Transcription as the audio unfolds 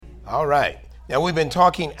All right. Now we've been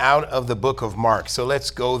talking out of the book of Mark. So let's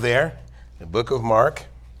go there. The book of Mark.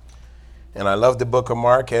 And I love the book of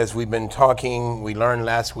Mark. As we've been talking, we learned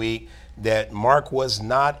last week that Mark was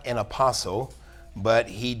not an apostle, but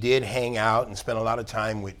he did hang out and spend a lot of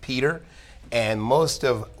time with Peter. And most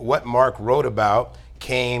of what Mark wrote about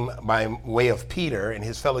came by way of Peter and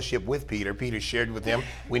his fellowship with Peter. Peter shared with him.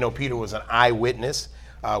 We know Peter was an eyewitness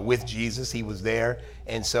with Jesus. He was there.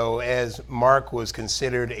 And so as Mark was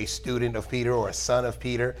considered a student of Peter or a son of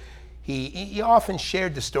Peter, he often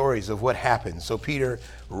shared the stories of what happened. So Peter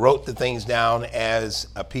wrote the things down as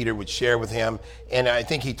Peter would share with him. And I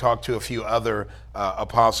think he talked to a few other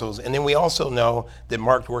apostles. And then we also know that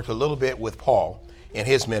Mark worked a little bit with Paul in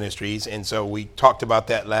his ministries. And so we talked about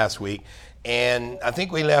that last week. And I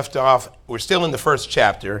think we left off, we're still in the first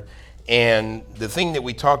chapter. And the thing that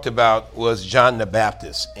we talked about was John the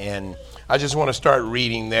Baptist. And I just want to start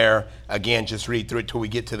reading there again, just read through it till we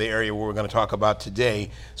get to the area where we're going to talk about today.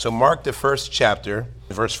 So Mark, the first chapter,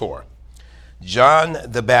 verse 4. John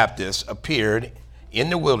the Baptist appeared in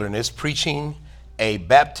the wilderness preaching a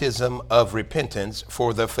baptism of repentance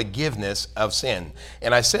for the forgiveness of sin.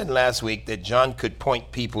 And I said last week that John could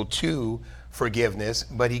point people to forgiveness,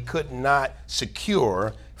 but he could not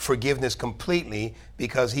secure forgiveness completely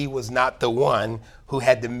because he was not the one who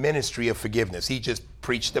had the ministry of forgiveness. He just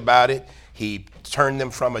preached about it. He turned them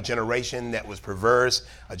from a generation that was perverse,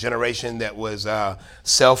 a generation that was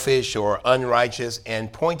selfish or unrighteous,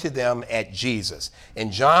 and pointed them at Jesus.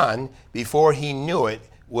 And John, before he knew it,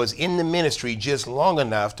 was in the ministry just long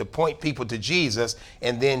enough to point people to Jesus,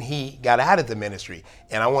 and then he got out of the ministry.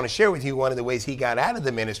 And I want to share with you one of the ways he got out of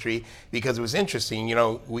the ministry, because it was interesting. You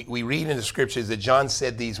know, we read in the scriptures that John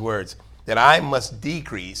said these words, that I must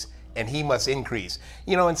decrease and he must increase.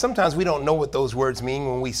 You know, and sometimes we don't know what those words mean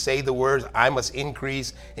when we say the words, I must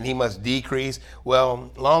increase and he must decrease. Well,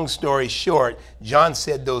 long story short, John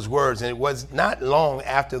said those words, and it was not long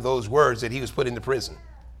after those words that he was put into prison.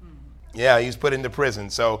 Yeah, he was put into prison.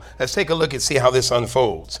 So let's take a look and see how this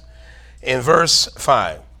unfolds. In verse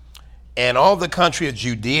 5, and all the country of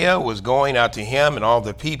Judea was going out to him, and all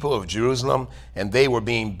the people of Jerusalem, and they were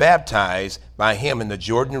being baptized by him in the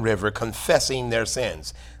Jordan River, confessing their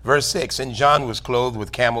sins. Verse 6, and John was clothed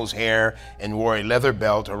with camel's hair and wore a leather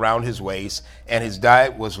belt around his waist, and his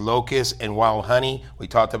diet was locusts and wild honey. We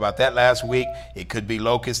talked about that last week. It could be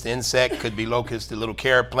locust insect, could be locust, the little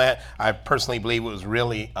carrot plant. I personally believe it was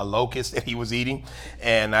really a locust that he was eating.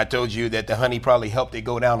 And I told you that the honey probably helped it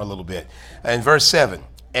go down a little bit. And verse 7,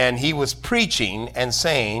 and he was preaching and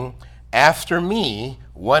saying, after me,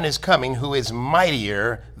 one is coming who is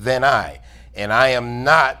mightier than I, and I am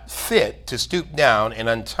not fit to stoop down and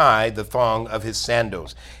untie the thong of his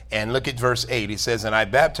sandals. And look at verse 8. He says, and I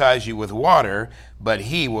baptize you with water, but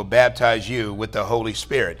he will baptize you with the Holy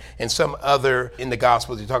Spirit. And some other in the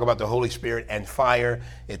Gospels, they talk about the Holy Spirit and fire.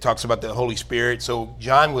 It talks about the Holy Spirit. So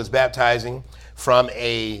John was baptizing from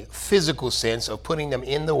a physical sense of putting them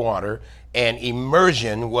in the water, and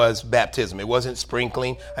immersion was baptism. It wasn't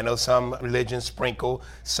sprinkling. I know some religions sprinkle,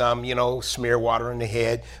 some, smear water on the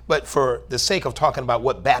head. But for the sake of talking about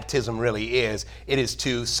what baptism really is, it is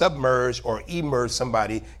to submerge or immerse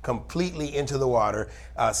somebody completely into the water,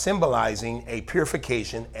 symbolizing a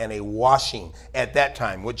purification and a washing at that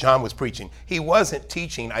time, what John was preaching. He wasn't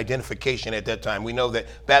teaching identification at that time. We know that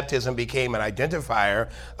baptism became an identifier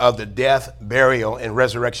of the death, burial, and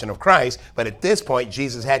resurrection of Christ. But at this point,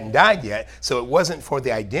 Jesus hadn't died yet. So it wasn't for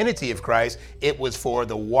the identity of Christ, it was for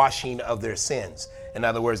the washing of their sins. In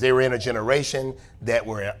other words, they were in a generation that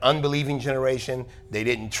were an unbelieving generation. They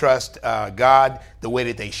didn't trust God the way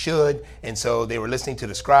that they should. And so they were listening to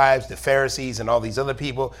the scribes, the Pharisees, and all these other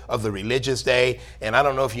people of the religious day. And I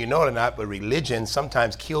don't know if you know it or not, but religion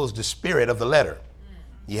sometimes kills the spirit of the letter.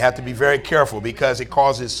 You have to be very careful because it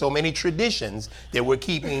causes so many traditions that we're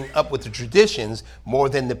keeping up with the traditions more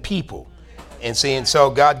than the people. And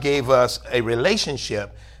so God gave us a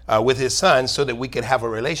relationship with his son so that we could have a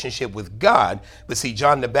relationship with God. But see,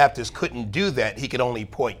 John the Baptist couldn't do that. He could only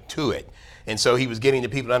point to it. And so he was getting the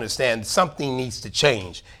people to understand something needs to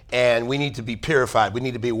change and we need to be purified. We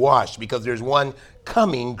need to be washed because there's one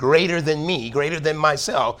coming greater than me, greater than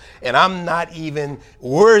myself. And I'm not even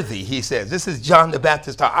worthy, he says. This is John the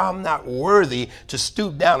Baptist. I'm not worthy to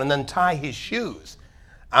stoop down and untie his shoes.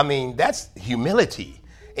 I mean, that's humility.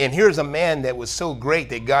 And here's a man that was so great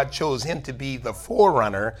that God chose him to be the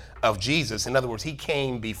forerunner of Jesus. In other words, he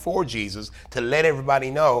came before Jesus to let everybody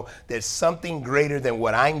know that something greater than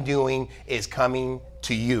what I'm doing is coming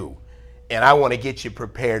to you. And I want to get you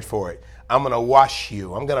prepared for it. I'm going to wash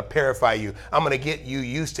you. I'm going to purify you. I'm going to get you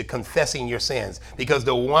used to confessing your sins, because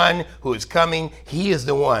the one who is coming, he is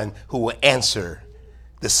the one who will answer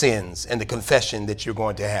the sins and the confession that you're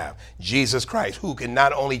going to have. Jesus Christ, who can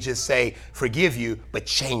not only just say, forgive you, but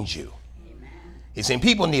change you. He's saying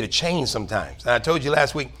people need a change sometimes. And I told you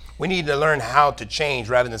last week, we need to learn how to change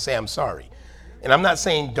rather than say, I'm sorry. And I'm not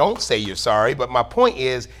saying don't say you're sorry, but my point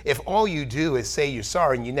is, if all you do is say you're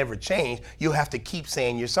sorry and you never change, you'll have to keep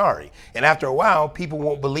saying you're sorry. And after a while, people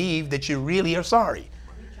won't believe that you really are sorry.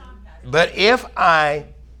 But if I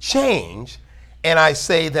change and I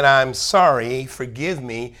say that I'm sorry, forgive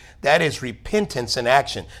me, that is repentance in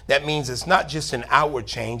action. That means it's not just an outward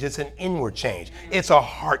change, it's an inward change. It's a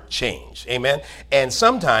heart change. Amen. And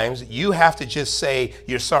sometimes you have to just say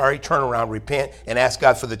you're sorry, turn around, repent, and ask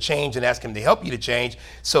God for the change and ask him to help you to change,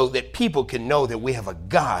 so that people can know that we have a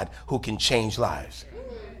God who can change lives.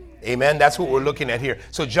 Amen. That's what we're looking at here.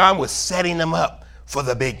 So John was setting them up for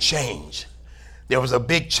the big change. There was a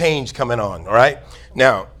big change coming on. All right.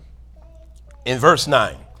 Now, in verse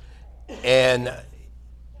 9, and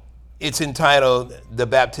it's entitled The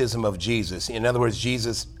Baptism of Jesus. In other words,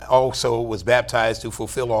 Jesus also was baptized to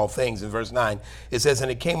fulfill all things. In verse 9, it says,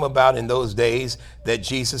 and it came about in those days that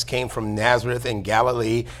Jesus came from Nazareth in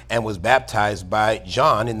Galilee and was baptized by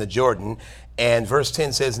John in the Jordan. And verse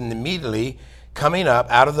 10 says, and immediately coming up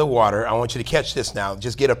out of the water, I want you to catch this now,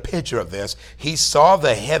 just get a picture of this. He saw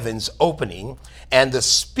the heavens opening and the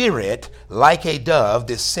Spirit like a dove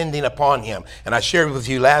descending upon him. And I shared with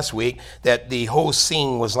you last week that the whole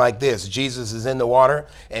scene was like this. Jesus is in the water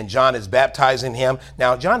and John is baptizing him.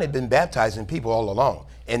 Now, John had been baptizing people all along,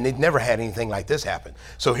 and they'd never had anything like this happen.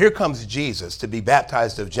 So here comes Jesus to be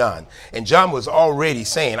baptized of John. And John was already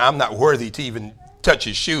saying, I'm not worthy to even touch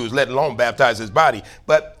his shoes, let alone baptize his body.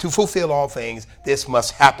 But to fulfill all things, this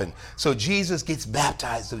must happen. So Jesus gets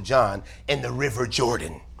baptized of John in the river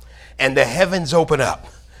Jordan. And the heavens open up.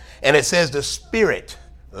 And it says the Spirit,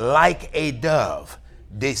 like a dove,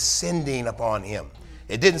 descending upon him.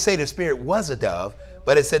 It didn't say the Spirit was a dove,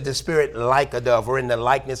 but it said the Spirit, like a dove, or in the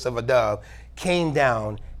likeness of a dove, came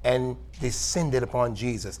down and descended upon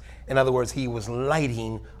Jesus. In other words, he was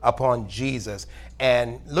lighting upon Jesus.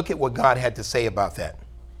 And look at what God had to say about that.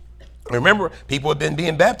 Remember, people have been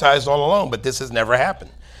being baptized all along, but this has never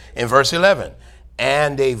happened. In verse 11,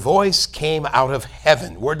 and a voice came out of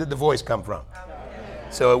heaven. Where did the voice come from?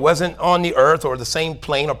 So it wasn't on the earth or the same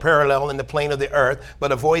plane or parallel in the plane of the earth,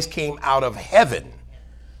 but a voice came out of heaven.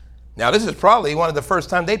 Now, this is probably one of the first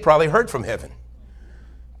times they probably heard from heaven,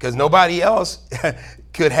 because nobody else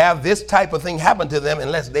could have this type of thing happen to them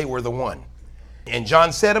unless they were the one. And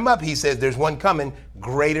John set him up. He says, there's one coming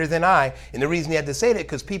greater than I. And the reason he had to say that,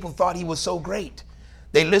 because people thought he was so great.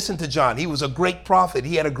 They listened to John. He was a great prophet.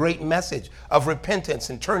 He had a great message of repentance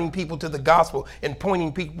and turning people to the gospel and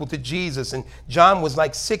pointing people to Jesus. And John was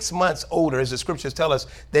like 6 months older, as the scriptures tell us,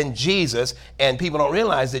 than Jesus. And people don't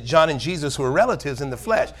realize that John and Jesus were relatives in the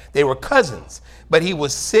flesh. They were cousins. But he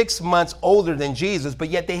was 6 months older than Jesus, but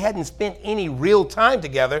yet they hadn't spent any real time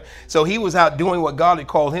together. So he was out doing what God had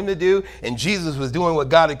called him to do, and Jesus was doing what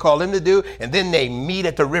God had called him to do. And then they meet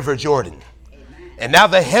at the river Jordan. And now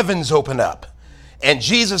the heavens open up. And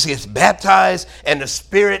Jesus gets baptized, and the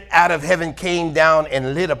Spirit out of heaven came down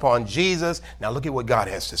and lit upon Jesus. Now look at what God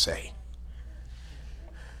has to say.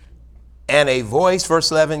 And a voice,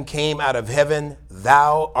 verse 11, came out of heaven,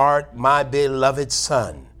 thou art my beloved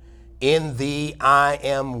Son. In thee I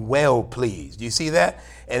am well pleased. Do you see that?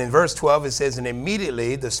 And in verse 12 it says, and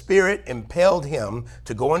immediately the Spirit impelled him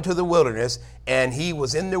to go into the wilderness, and he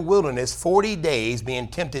was in the wilderness 40 days being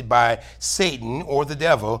tempted by Satan, or the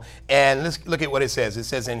devil. And let's look at what it says. It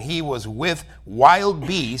says, and he was with wild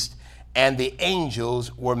beasts, and the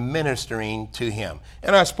angels were ministering to him.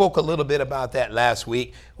 And I spoke a little bit about that last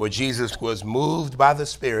week, where Jesus was moved by the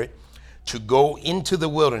Spirit to go into the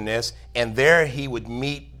wilderness, and there he would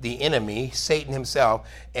meet the enemy, Satan himself.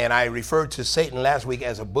 And I referred to Satan last week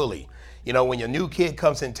as a bully. You know, when your new kid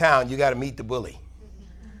comes in town, you got to meet the bully.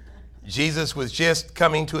 Jesus was just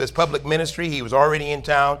coming to his public ministry. He was already in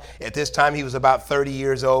town. At this time, he was about 30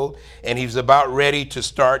 years old, and he was about ready to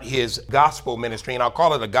start his gospel ministry. And I'll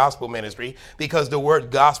call it a gospel ministry because the word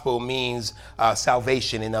gospel means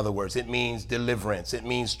salvation. In other words, it means deliverance. It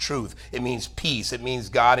means truth. It means peace. It means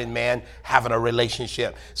God and man having a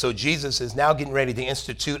relationship. So Jesus is now getting ready to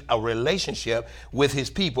institute a relationship with his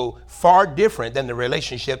people far different than the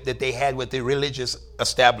relationship that they had with the religious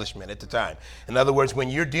establishment at the time. In other words, when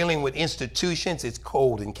you're dealing with institutions, it's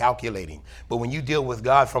cold and calculating. But when you deal with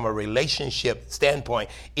God from a relationship standpoint,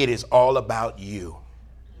 it is all about you.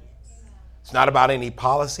 It's not about any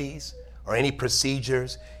policies or any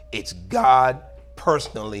procedures. It's God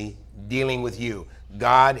personally dealing with you.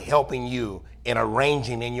 God helping you and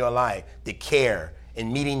arranging in your life the care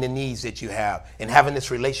and meeting the needs that you have and having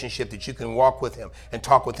this relationship that you can walk with him and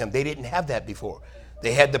talk with him. They didn't have that before.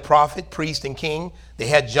 They had the prophet, priest, and king. They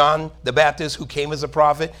had John the Baptist who came as a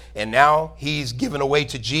prophet, and now he's given away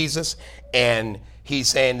to Jesus, and he's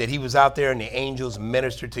saying that he was out there and the angels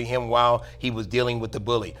ministered to him while he was dealing with the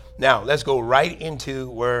bully. Now, let's go right into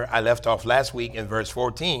where I left off last week in verse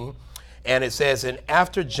 14. And it says, and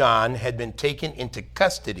after John had been taken into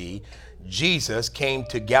custody, Jesus came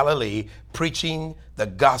to Galilee preaching the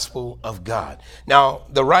gospel of God. Now,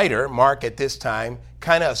 the writer, Mark, at this time,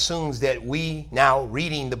 kind of assumes that we now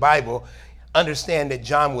reading the Bible understand that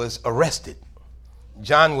John was arrested.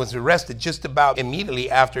 John was arrested just about immediately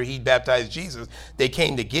after he baptized Jesus. They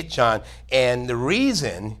came to get John. And the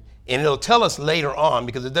reason, and it'll tell us later on,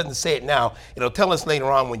 because it doesn't say it now, it'll tell us later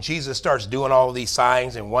on when Jesus starts doing all these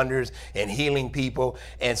signs and wonders and healing people.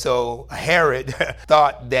 And so Herod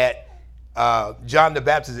thought that John the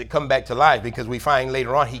Baptist had come back to life, because we find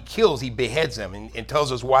later on he beheads him and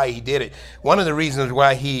tells us why he did it. One of the reasons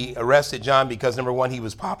why he arrested John, because number one, he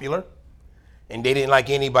was popular. And they didn't like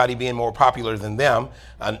anybody being more popular than them.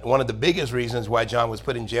 One of the biggest reasons why John was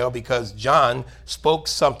put in jail, because John spoke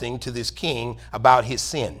something to this king about his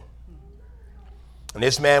sin. And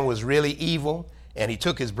this man was really evil, and he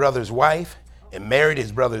took his brother's wife and married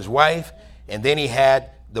his brother's wife. And then he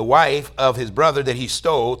had the wife of his brother that he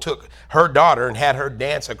stole, took her daughter and had her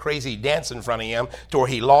dance a crazy dance in front of him to where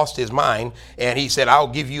he lost his mind. And he said, I'll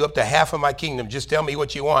give you up to half of my kingdom. Just tell me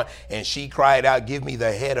what you want. And she cried out, give me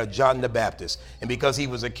the head of John the Baptist. And because he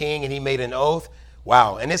was a king and he made an oath,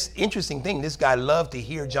 wow. And this interesting thing, this guy loved to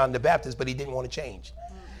hear John the Baptist, but he didn't want to change.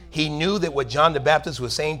 He knew that what John the Baptist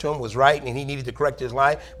was saying to him was right and he needed to correct his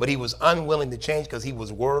life, but he was unwilling to change because he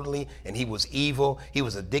was worldly and he was evil. He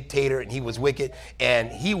was a dictator and he was wicked.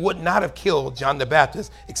 And he would not have killed John the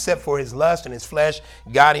Baptist except for his lust and his flesh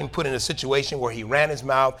got him put in a situation where he ran his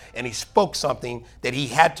mouth and he spoke something that he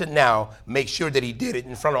had to now make sure that he did it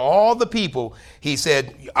in front of all the people. He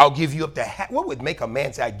said, I'll give you up to half. What would make a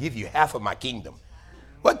man say, I give you half of my kingdom?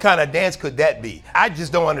 What kind of dance could that be? I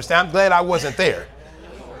just don't understand. I'm glad I wasn't there.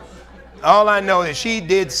 All I know is she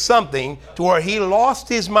did something to where he lost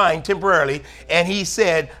his mind temporarily, and he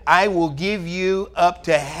said, I will give you up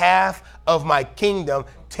to half of my kingdom.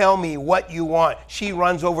 Tell me what you want. She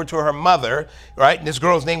runs over to her mother, right? And this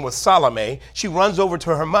girl's name was Salome. She runs over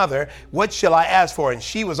to her mother. What shall I ask for? And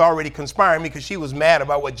she was already conspiring because she was mad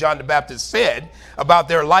about what John the Baptist said about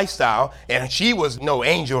their lifestyle. And she was no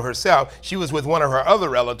angel herself. She was with one of her other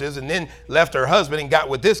relatives and then left her husband and got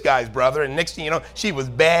with this guy's brother. And next thing you know, she was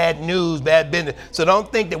bad news, bad business. So don't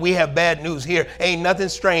think that we have bad news here. Ain't nothing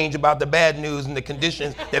strange about the bad news and the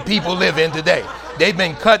conditions that people live in today. They've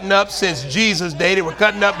been cutting up since Jesus' day. They were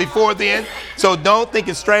cutting up before then. So don't think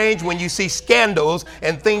it's strange when you see scandals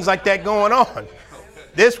and things like that going on.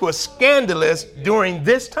 This was scandalous during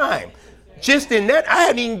this time. Just in that, I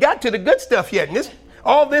hadn't even got to the good stuff yet. And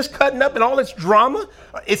all this cutting up and all this drama,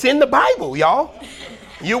 it's in the Bible, y'all.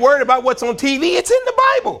 You're worried about what's on TV, it's in the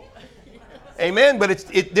Bible. Amen. But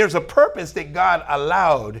there's a purpose that God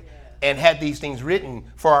allowed and had these things written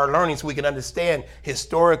for our learning so we can understand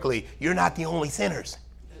historically, you're not the only sinners.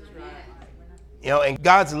 You know, and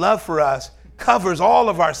God's love for us covers all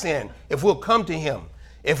of our sin if we'll come to him.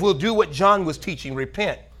 If we'll do what John was teaching,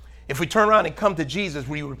 repent. If we turn around and come to Jesus,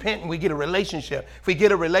 we repent and we get a relationship. If we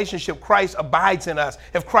get a relationship, Christ abides in us.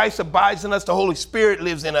 If Christ abides in us, the Holy Spirit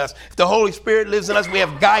lives in us. If the Holy Spirit lives in us, we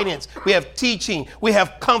have guidance, we have teaching, we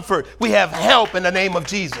have comfort, we have help in the name of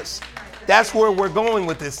Jesus. That's where we're going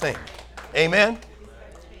with this thing. Amen.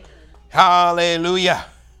 Hallelujah.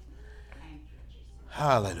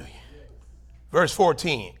 Hallelujah. Verse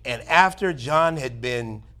 14, and after John had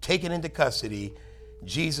been taken into custody,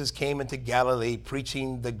 Jesus came into Galilee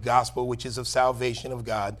preaching the gospel, which is of salvation of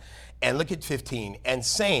God. And look at 15, and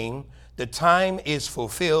saying, the time is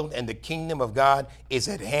fulfilled and the kingdom of God is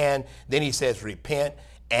at hand. Then he says, repent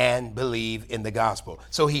and believe in the gospel.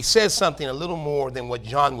 So he says something a little more than what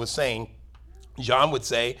John was saying. John would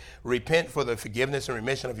say, repent for the forgiveness and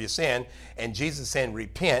remission of your sin. And Jesus saying,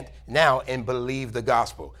 repent now and believe the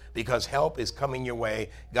gospel, because help is coming your way.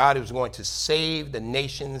 God is going to save the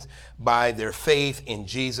nations by their faith in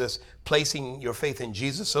Jesus. Placing your faith in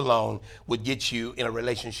Jesus alone would get you in a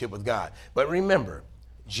relationship with God. But remember,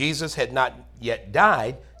 Jesus had not yet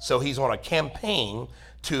died, so he's on a campaign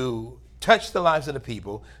to touch the lives of the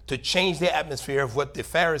people, to change the atmosphere of what the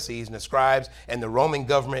Pharisees and the scribes and the Roman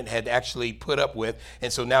government had actually put up with.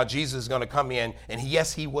 And so now Jesus is going to come in, and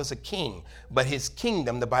yes, he was a king, but his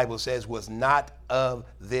kingdom, the Bible says, was not of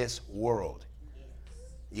this world.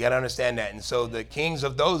 You got to understand that. And so the kings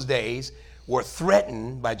of those days were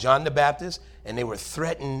threatened by John the Baptist, and they were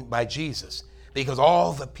threatened by Jesus because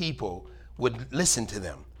all the people would listen to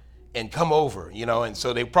them and come over, and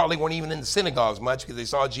so they probably weren't even in the synagogues much because they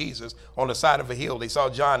saw Jesus on the side of a hill. They saw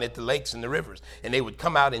John at the lakes and the rivers, and they would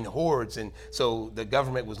come out in hordes. And so the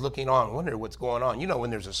government was looking on, wondering what's going on. When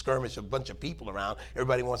there's a skirmish, a bunch of people around,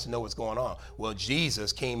 everybody wants to know what's going on. Well,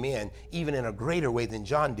 Jesus came in even in a greater way than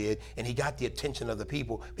John did, and he got the attention of the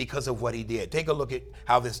people because of what he did. Take a look at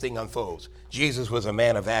how this thing unfolds. Jesus was a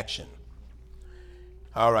man of action.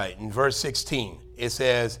 All right, in verse 16, it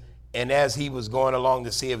says, "And as he was going along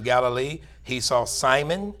the Sea of Galilee, he saw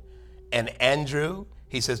Simon and Andrew,"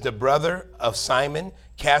 he says, "the brother of Simon,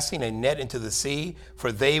 casting a net into the sea,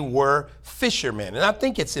 for they were fishermen." And I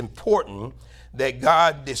think it's important that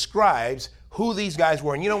God describes who these guys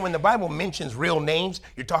were. And when the Bible mentions real names,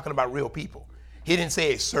 you're talking about real people. He didn't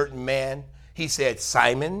say a certain man. He said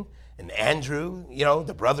Simon and Andrew,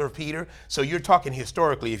 the brother of Peter. So you're talking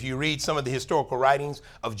historically. If you read some of the historical writings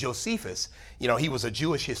of Josephus, he was a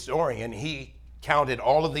Jewish historian. He counted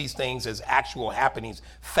all of these things as actual happenings,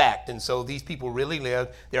 fact. And so these people really lived.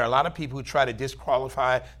 There are a lot of people who try to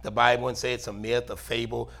disqualify the Bible and say it's a myth, a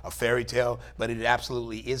fable, a fairy tale, but it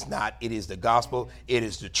absolutely is not. It is the gospel. It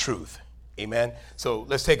is the truth. Amen. So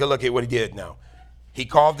let's take a look at what he did now. He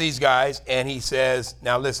called these guys and he says,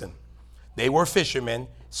 now listen, they were fishermen.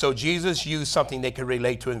 So Jesus used something they could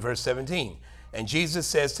relate to in verse 17. And Jesus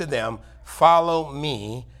says to them, "Follow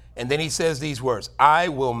me." And then he says these words, "I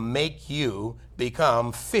will make you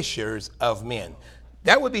become fishers of men."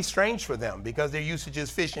 That would be strange for them because they're used to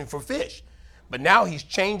just fishing for fish. But now he's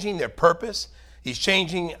changing their purpose. He's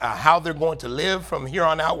changing how they're going to live from here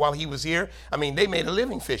on out while he was here. They made a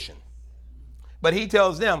living fishing. But he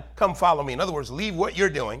tells them, "Come follow me." In other words, leave what you're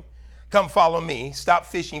doing. Come follow me, stop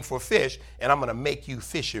fishing for fish, and I'm going to make you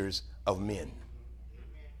fishers of men.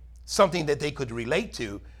 Something that they could relate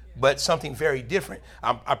to, but something very different.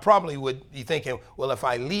 I probably would be thinking, well, if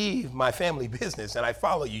I leave my family business and I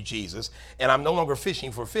follow you, Jesus, and I'm no longer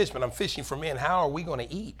fishing for fish, but I'm fishing for men, how are we going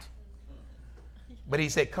to eat? But he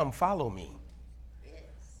said, come follow me.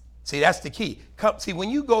 See, that's the key. See, when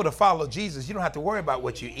you go to follow Jesus, you don't have to worry about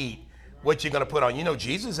what you eat, what you're going to put on.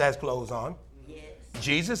 Jesus has clothes on.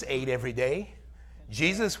 Jesus ate every day.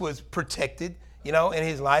 Jesus was protected, in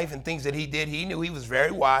his life and things that he did. He knew he was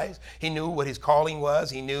very wise. He knew what his calling was.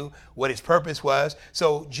 He knew what his purpose was.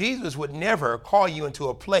 So Jesus would never call you into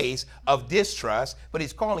a place of distrust, but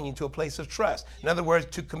he's calling you to a place of trust. In other words,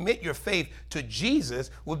 to commit your faith to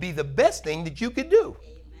Jesus would be the best thing that you could do.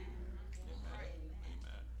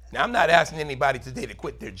 Now, I'm not asking anybody today to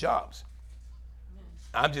quit their jobs.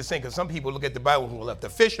 I'm just saying, because some people look at the Bible and, well, if the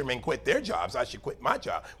fishermen quit their jobs, I should quit my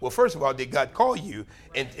job. Well, first of all, did God call you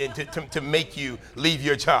and to make you leave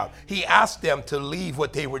your job? He asked them to leave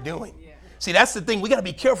what they were doing. See, that's the thing. We got to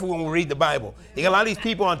be careful when we read the Bible. You got a lot of these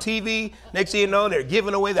people on TV. Next thing you know, they're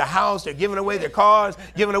giving away their house. They're giving away their cars,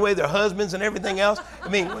 giving away their husbands and everything else.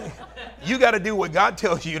 You got to do what God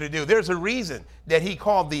tells you to do. There's a reason that he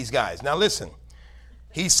called these guys. Now, listen.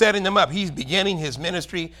 He's setting them up. He's beginning his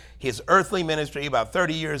ministry, his earthly ministry, about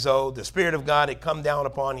 30 years old. The Spirit of God had come down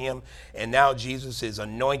upon him, and now Jesus is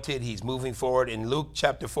anointed. He's moving forward. In Luke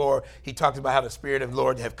chapter 4, he talks about how the Spirit of the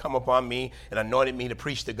Lord have come upon me and anointed me to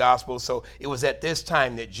preach the gospel. So it was at this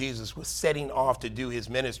time that Jesus was setting off to do his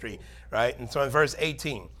ministry, right? And so in verse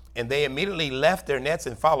 18, and they immediately left their nets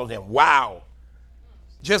and followed him. Wow.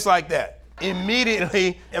 Just like that.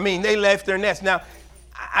 Immediately, they left their nets. Now,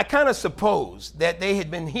 I kind of suppose that they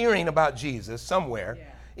had been hearing about Jesus somewhere,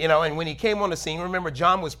 and when he came on the scene, remember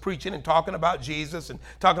John was preaching and talking about Jesus and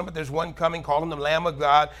talking about there's one coming, calling him the Lamb of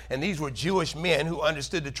God. And these were Jewish men who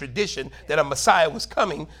understood the tradition that a Messiah was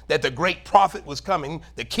coming, that the great prophet was coming,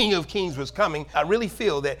 the King of Kings was coming. I really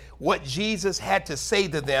feel that what Jesus had to say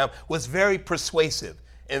to them was very persuasive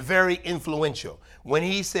and very influential. When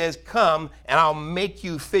he says, come and I'll make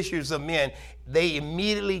you fishers of men, they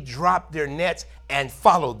immediately dropped their nets and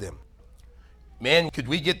followed them. Man, could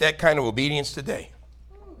we get that kind of obedience today?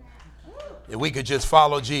 If we could just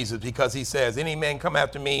follow Jesus, because he says, any man come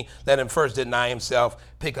after me, let him first deny himself,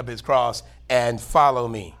 pick up his cross, and follow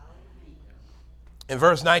me. In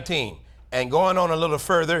verse 19, and going on a little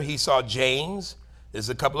further, he saw James. There's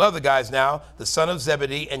a couple other guys now, the son of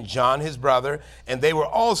Zebedee, and John, his brother, and they were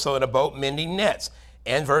also in a boat mending nets.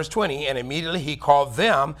 And verse 20, and immediately he called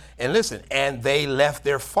them, and listen, and they left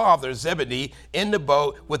their father Zebedee in the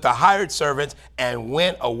boat with the hired servants and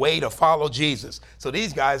went away to follow Jesus. So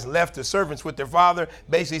these guys left the servants with their father,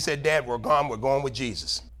 basically said, Dad, we're gone, we're going with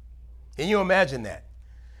Jesus. Can you imagine that?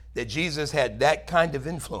 That Jesus had that kind of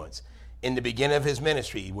influence in the beginning of his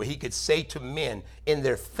ministry, where he could say to men in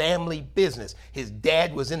their family business, his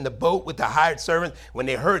dad was in the boat with the hired servants. When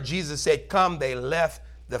they heard Jesus said, come, they left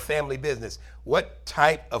the family business. What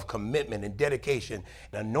type of commitment and dedication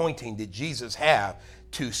and anointing did Jesus have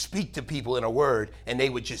to speak to people in a word, and they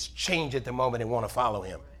would just change at the moment and want to follow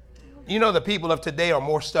him? You know, the people of today are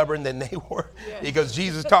more stubborn than they were, because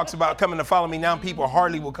Jesus talks about coming to follow me. Now people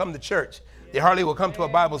hardly will come to church. They hardly will come to a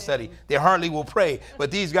Bible study. They hardly will pray.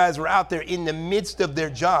 But these guys were out there in the midst of their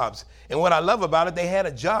jobs. And what I love about it, they had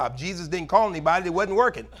a job. Jesus didn't call anybody that wasn't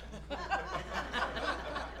working.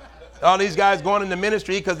 All these guys going into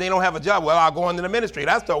ministry because they don't have a job. Well, I'll go into the ministry.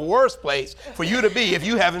 That's the worst place for you to be if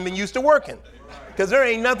you haven't been used to working, because there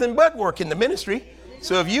ain't nothing but work in the ministry.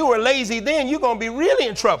 So if you were lazy then, you're going to be really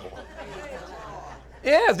in trouble.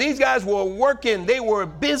 Yes, these guys were working. They were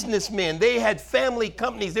businessmen. They had family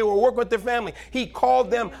companies. They were working with their family. He called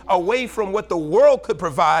them away from what the world could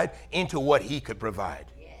provide into what he could provide.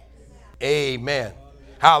 Amen.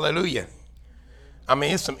 Hallelujah. I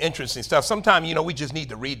mean, it's some interesting stuff. Sometimes, we just need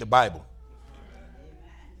to read the Bible.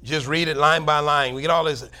 Just read it line by line. We get all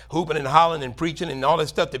this hooping and hollering and preaching and all this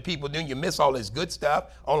stuff that people do. You miss all this good stuff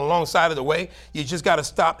on the long side of the way. You just got to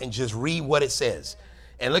stop and just read what it says.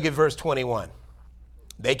 And look at verse 21.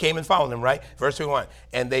 They came and followed him, right? Verse 21.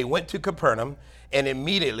 And they went to Capernaum, and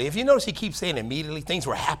immediately, if you notice, he keeps saying immediately, things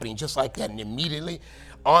were happening just like that. And immediately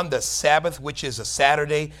on the Sabbath, which is a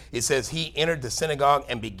Saturday, it says he entered the synagogue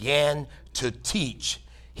and began to teach.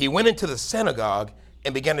 He went into the synagogue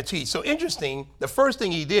and began to teach. So interesting, the first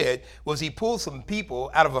thing he did was he pulled some people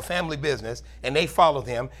out of a family business, and they followed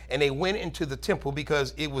him, and they went into the temple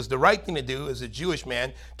because it was the right thing to do as a Jewish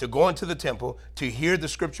man, to go into the temple, to hear the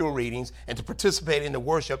scriptural readings, and to participate in the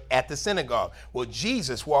worship at the synagogue. Well,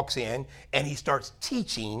 Jesus walks in and he starts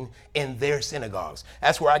teaching in their synagogues.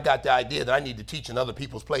 That's where I got the idea that I need to teach in other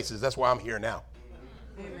people's places. That's why I'm here now.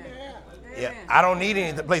 Amen. Yeah, I don't need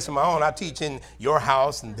any place of my own. I teach in your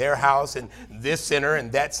house and their house and this center and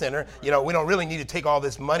that center. We don't really need to take all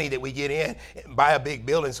this money that we get in and buy a big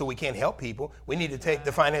building so we can't help people. We need to take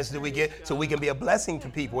the finances that we get so we can be a blessing to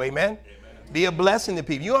people. Amen? Be a blessing to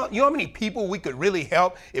people. You know how many people we could really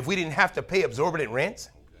help if we didn't have to pay exorbitant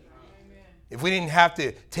rents? If we didn't have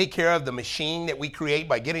to take care of the machine that we create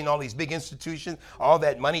by getting all these big institutions, all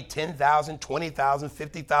that money, $10,000, $20,000,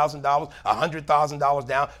 $50,000, $100,000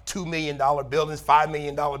 down, $2 million buildings, $5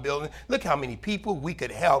 million buildings. Look how many people we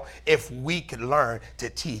could help if we could learn to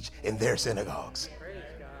teach in their synagogues.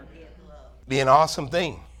 Be an awesome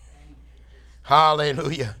thing.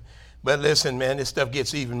 Hallelujah. But listen, man, this stuff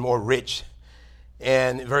gets even more rich.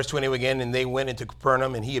 And verse 20 again, and they went into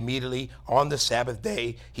Capernaum, and he immediately, on the Sabbath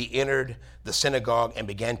day, he entered the synagogue and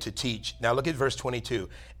began to teach. Now look at verse 22.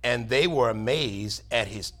 And they were amazed at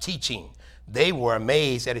his teaching. They were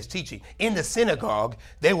amazed at his teaching. In the synagogue,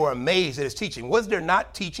 they were amazed at his teaching. Was there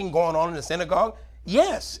not teaching going on in the synagogue?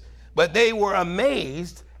 Yes. But they were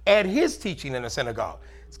amazed at his teaching in the synagogue.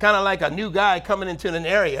 It's kind of like a new guy coming into an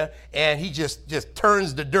area, and he just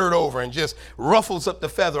turns the dirt over and just ruffles up the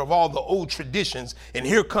feather of all the old traditions. And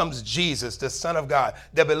here comes Jesus, the Son of God,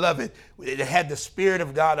 the beloved. It had the Spirit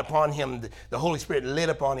of God upon him. The Holy Spirit lit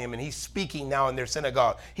upon him, and he's speaking now in their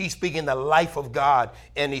synagogue. He's speaking the life of God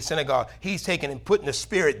in the synagogue. He's taking and putting the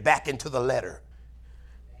Spirit back into the letter.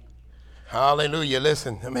 Hallelujah.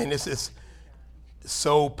 Listen, this is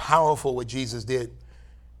so powerful what Jesus did.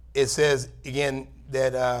 It says, again,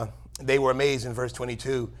 that they were amazed in verse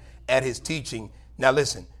 22 at his teaching. Now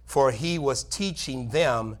listen, for he was teaching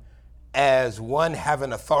them as one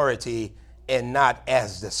having authority and not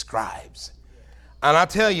as the scribes. And I'll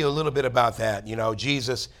tell you a little bit about that.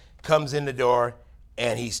 Jesus comes in the door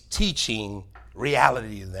and he's teaching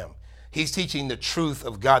reality to them. He's teaching the truth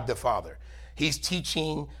of God the Father. He's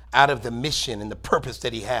teaching out of the mission and the purpose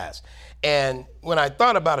that he has. And when I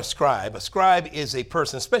thought about a scribe is a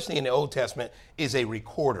person, especially in the Old Testament, is a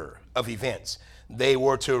recorder of events. They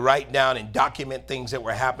were to write down and document things that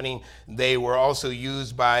were happening. They were also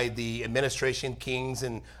used by the administration, kings,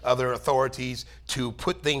 and other authorities to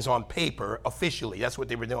put things on paper officially. That's what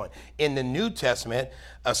they were doing. In the New Testament,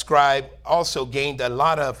 a scribe also gained a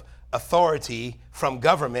lot of authority from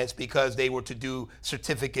governments because they were to do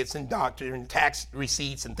certificates and doctrine and tax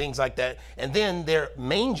receipts and things like that. And then their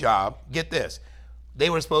main job, get this, they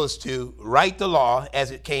were supposed to write the law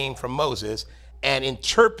as it came from Moses and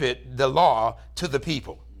interpret the law to the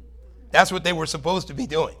people. That's what they were supposed to be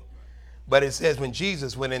doing. But it says when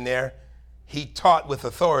Jesus went in there, he taught with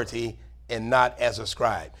authority and not as a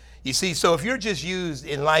scribe. You see, so if you're just used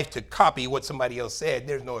in life to copy what somebody else said,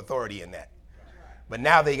 there's no authority in that. But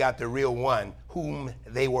now they got the real one whom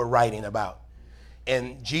they were writing about.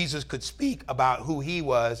 And Jesus could speak about who he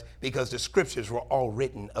was because the scriptures were all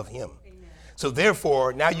written of him. Amen. So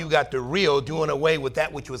therefore, now you got the real doing away with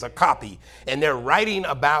that which was a copy. And they're writing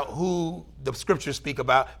about who the scriptures speak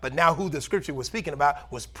about, but now who the scripture was speaking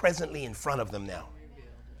about was presently in front of them now.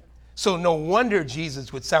 So no wonder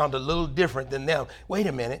Jesus would sound a little different than them. Wait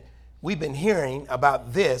a minute. We've been hearing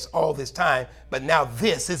about this all this time, but now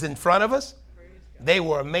this is in front of us. They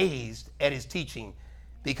were amazed at his teaching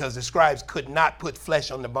because the scribes could not put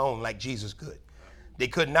flesh on the bone like Jesus could. They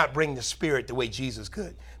could not bring the spirit the way Jesus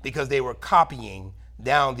could because they were copying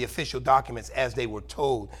down the official documents as they were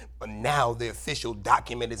told. But now the official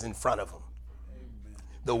document is in front of them. Amen.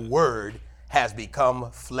 The word has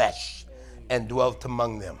become flesh and dwelt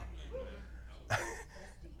among them.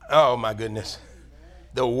 Oh my goodness.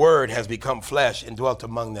 The word has become flesh and dwelt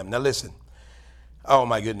among them. Now listen. Oh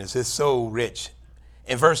my goodness. It's so rich.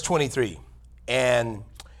 In verse 23, and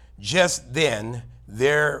just then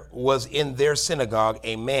there was in their synagogue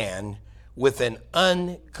a man with an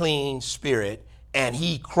unclean spirit, and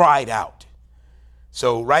he cried out.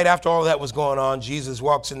 So right after all that was going on, Jesus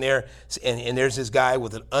walks in there, and there's this guy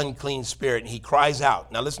with an unclean spirit, and he cries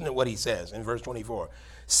out. Now listen to what he says in verse 24,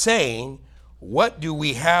 saying, what do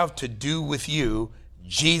we have to do with you,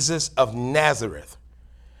 Jesus of Nazareth?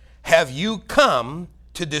 Have you come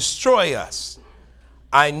to destroy us?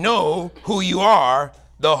 I know who you are,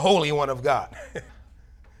 the Holy One of God.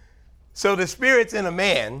 So the spirits in a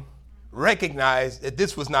man recognized that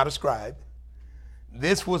this was not a scribe.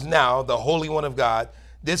 This was now the Holy One of God.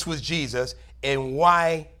 This was Jesus. And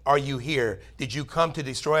why are you here? Did you come to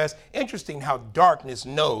destroy us? Interesting how darkness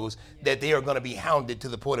knows that they are going to be hounded to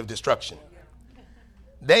the point of destruction.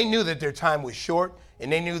 They knew that their time was short,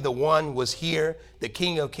 and they knew the one was here, the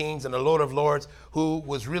King of Kings and the Lord of Lords, who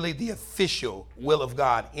was really the official will of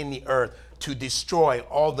God in the earth to destroy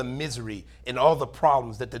all the misery and all the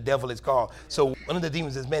problems that the devil has caused. So one of the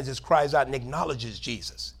demons, this man just cries out and acknowledges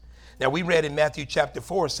Jesus. Now we read in Matthew chapter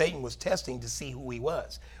 4, Satan was testing to see who he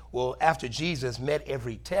was. Well, after Jesus met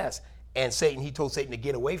every test and he told Satan to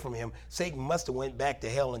get away from him, Satan must have went back to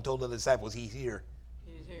hell and told the disciples, he's here.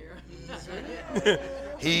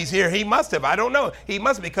 He's here. He must have. I don't know. He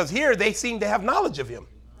must have, because here they seem to have knowledge of him.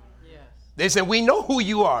 Yes. They said, we know who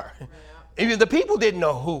you are. Yeah. Even the people didn't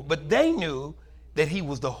know who, but they knew that he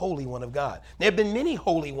was the Holy One of God. There have been many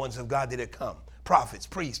holy ones of God that have come, prophets,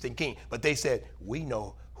 priests, and kings, but they said, we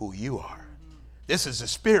know who you are. Mm-hmm. This is the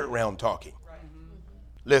spirit realm talking. Right.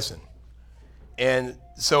 Mm-hmm. Listen. And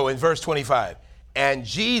so in verse 25, and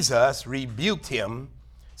Jesus rebuked him,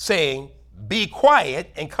 saying, be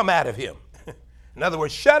quiet and come out of him. In other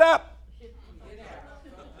words, shut up.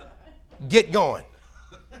 Get going.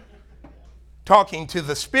 Talking to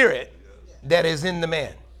the spirit that is in the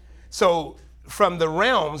man. So from the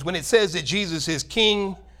realms, when it says that Jesus is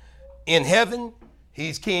king in heaven,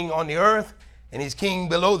 he's king on the earth, and he's king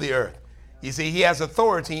below the earth. You see, he has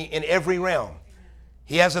authority in every realm.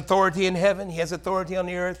 He has authority in heaven, he has authority on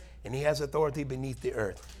the earth, and he has authority beneath the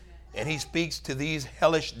earth. And he speaks to these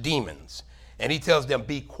hellish demons. And he tells them,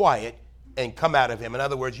 be quiet and come out of him. In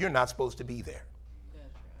other words, you're not supposed to be there.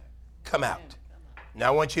 Come out. Now,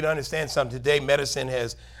 I want you to understand something. Today, medicine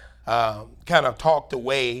has kind of talked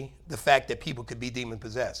away the fact that people could be demon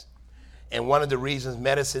possessed. And one of the reasons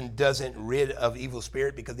medicine doesn't rid of evil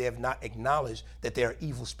spirit because they have not acknowledged that there are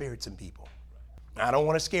evil spirits in people. Now, I don't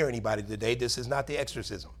want to scare anybody today. This is not the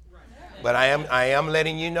exorcism. But I am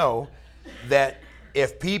letting you know that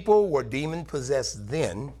if people were demon possessed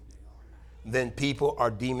then people are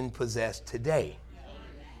demon possessed today.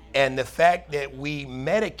 And the fact that we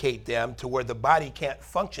medicate them to where the body can't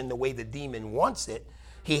function the way the demon wants it,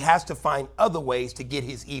 he has to find other ways to get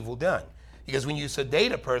his evil done. Because when you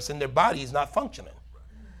sedate a person, their body is not functioning.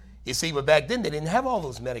 You see, but back then they didn't have all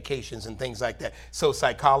those medications and things like that. So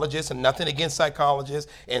psychologists, and nothing against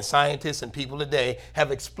psychologists and scientists and people today,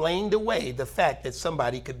 have explained away the fact that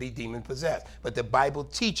somebody could be demon possessed. But the Bible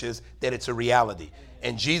teaches that it's a reality.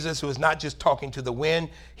 And Jesus, who was not just talking to the wind,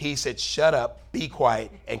 he said, shut up, be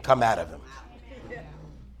quiet, and come out of him.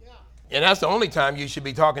 And that's the only time you should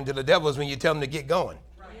be talking to the devil is when you tell him to get going.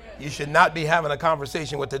 You should not be having a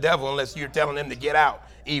conversation with the devil unless you're telling him to get out,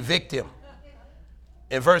 evict him.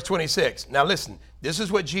 In verse 26, now listen, this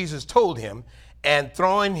is what Jesus told him, And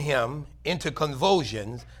throwing him into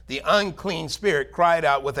convulsions, the unclean spirit cried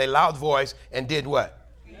out with a loud voice and did what?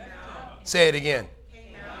 Say it again.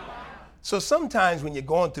 So sometimes when you're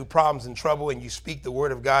going through problems and trouble and you speak the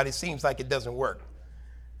word of God, it seems like it doesn't work.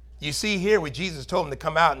 You see here where Jesus told him to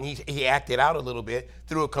come out, and he acted out a little bit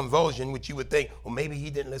through a convulsion, which you would think, well, maybe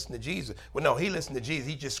he didn't listen to Jesus. Well, no, he listened to Jesus.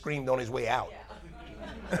 He just screamed on his way out.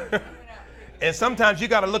 And sometimes you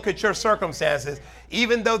got to look at your circumstances.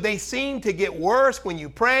 Even though they seem to get worse when you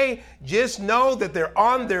pray, just know that they're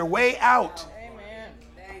on their way out.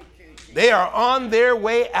 They are on their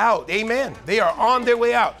way out. Amen. They are on their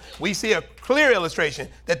way out. We see a clear illustration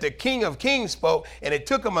that the King of Kings spoke, and it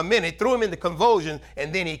took him a minute, threw him into convulsions,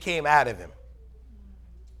 and then he came out of him.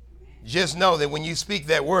 Just know that when you speak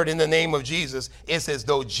that word in the name of Jesus, it's as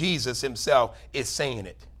though Jesus himself is saying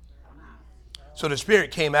it. So the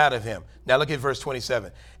spirit came out of him. Now look at verse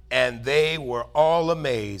 27. And they were all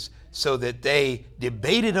amazed, so that they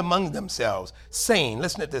debated among themselves, saying,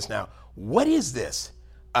 listen at this now, what is this?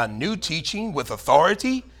 A new teaching with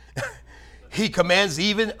authority? He commands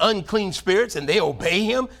even unclean spirits and they obey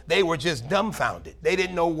him. They were just dumbfounded. They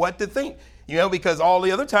didn't know what to think, because all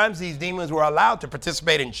the other times these demons were allowed to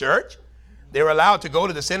participate in church. They were allowed to go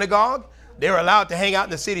to the synagogue. They were allowed to hang out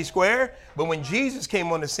in the city square. But when Jesus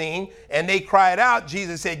came on the scene and they cried out,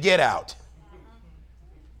 Jesus said, get out.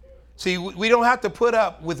 See, we don't have to put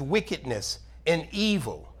up with wickedness and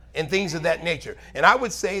evil and things of that nature. And I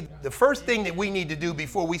would say the first thing that we need to do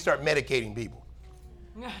before we start medicating people.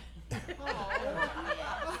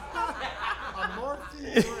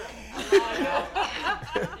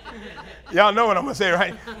 Y'all know what I'm going to say,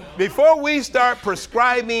 right? Before we start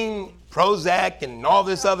prescribing Prozac and all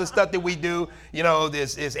this other stuff that we do,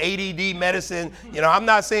 this ADD medicine, I'm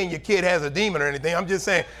not saying your kid has a demon or anything. I'm just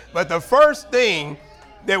saying, but the first thing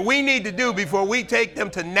that we need to do before we take them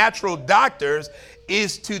to natural doctors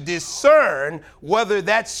is to discern whether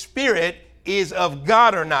that spirit is of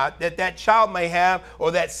God or not, that child may have,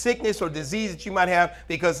 or that sickness or disease that you might have,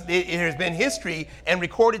 because it has been history and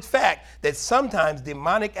recorded fact that sometimes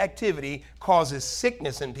demonic activity causes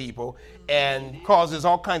sickness in people and causes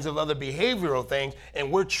all kinds of other behavioral things,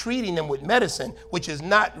 and we're treating them with medicine, which is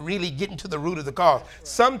not really getting to the root of the cause.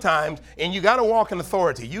 Sometimes, and you got to walk in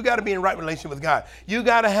authority. You got to be in right relation with God. You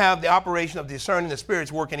got to have the operation of discerning the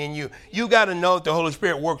spirits working in you. You got to know that the Holy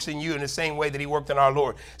Spirit works in you in the same way that he worked in our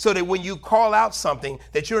Lord, so that when you call out something,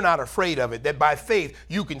 that you're not afraid of it, that by faith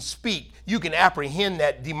you can speak, you can apprehend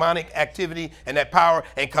that demonic activity and that power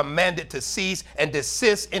and command it to cease and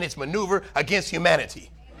desist in its maneuver against humanity.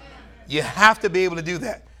 You have to be able to do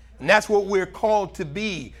that. And that's what we're called to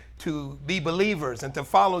be believers and to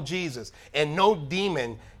follow Jesus. And no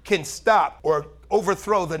demon can stop or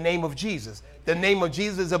overthrow the name of Jesus. The name of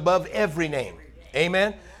Jesus is above every name.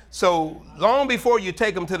 Amen. So long before you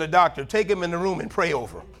take them to the doctor, take them in the room and pray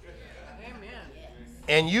over them.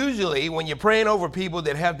 And usually when you're praying over people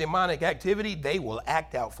that have demonic activity, they will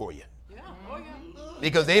act out for you.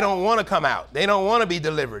 Because they don't want to come out. They don't want to be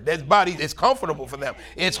delivered. That body is comfortable for them.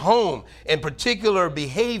 It's home. And particular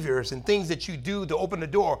behaviors and things that you do to open the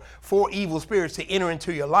door for evil spirits to enter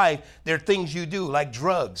into your life, they're things you do, like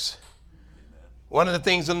drugs. One of the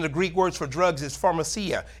things in the Greek words for drugs is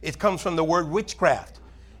pharmacia. It comes from the word witchcraft.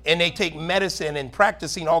 And they take medicine and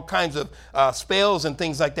practicing all kinds of spells and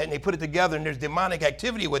things like that, and they put it together, and there's demonic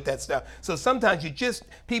activity with that stuff. So sometimes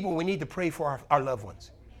we need to pray for our loved ones.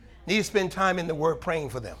 Need to spend time in the word praying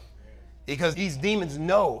for them, because these demons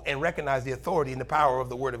know and recognize the authority and the power of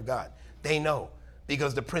the word of God. They know,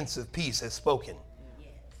 because the Prince of Peace has spoken.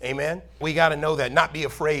 Amen. We got to know that, not be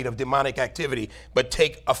afraid of demonic activity, but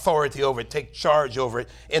take authority over it, take charge over it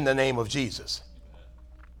in the name of Jesus.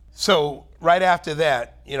 So right after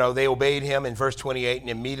that, they obeyed him in verse 28, and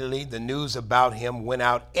immediately the news about him went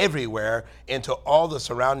out everywhere into all the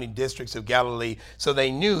surrounding districts of Galilee. So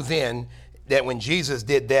they knew then that when Jesus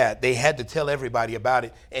did that, they had to tell everybody about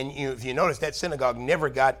it. And if you notice, that synagogue never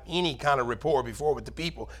got any kind of rapport before with the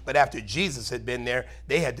people. But after Jesus had been there,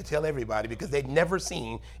 they had to tell everybody, because they'd never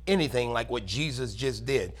seen anything like what Jesus just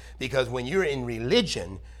did. Because when you're in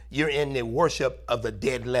religion, you're in the worship of the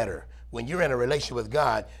dead letter. When you're in a relationship with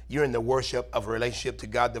God, you're in the worship of a relationship to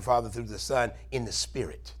God the Father through the Son in the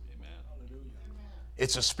Spirit. Amen.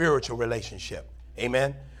 It's a spiritual relationship.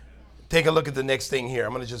 Amen. Take a look at the next thing here.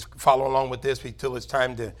 I'm going to just follow along with this until it's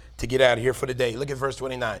time to get out of here for the day. Look at verse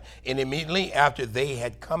 29. And immediately after they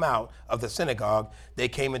had come out of the synagogue, they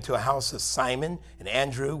came into a house of Simon and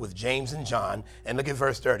Andrew with James and John. And look at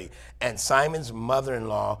verse 30. And Simon's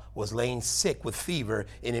mother-in-law was laying sick with fever,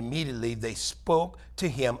 and immediately they spoke to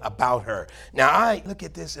him about her. Now I look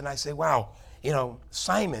at this and I say, wow,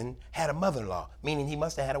 Simon had a mother-in-law, meaning he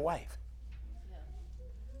must have had a wife.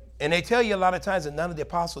 And they tell you a lot of times that none of the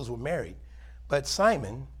apostles were married, but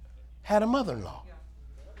Simon had a mother-in-law.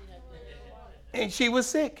 And she was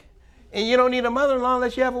sick. And you don't need a mother-in-law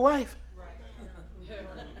unless you have a wife.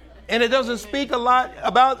 And it doesn't speak a lot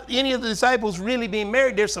about any of the disciples really being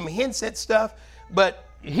married. There's some hints at stuff. But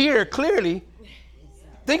here, clearly,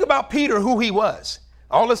 think about Peter, who he was.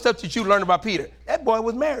 All the stuff that you learned about Peter. That boy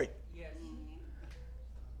was married.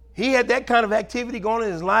 He had that kind of activity going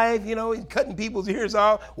in his life. He's cutting people's ears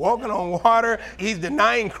off, walking on water. He's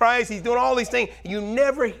denying Christ. He's doing all these things. You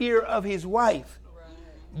never hear of his wife.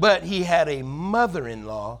 But he had a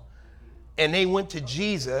mother-in-law, and they went to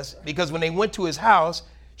Jesus because when they went to his house,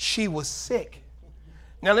 she was sick.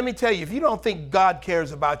 Now, let me tell you, if you don't think God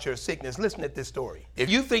cares about your sickness, listen to this story. If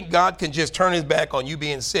you think God can just turn his back on you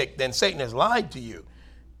being sick, then Satan has lied to you.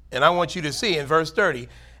 And I want you to see in verse 30,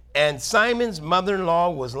 and Simon's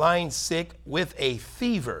mother-in-law was lying sick with a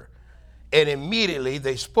fever. And immediately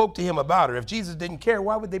they spoke to him about her. If Jesus didn't care,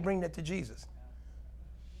 why would they bring that to Jesus?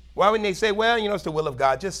 Why wouldn't they say, well, it's the will of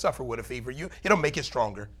God. Just suffer with a fever. It'll make it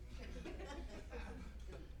stronger.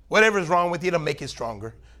 Whatever's wrong with you, it'll make it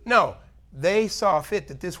stronger. No, they saw fit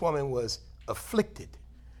that this woman was afflicted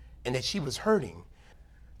and that she was hurting.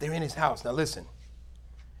 They're in his house. Now listen,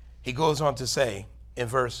 he goes on to say in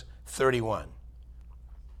verse 31,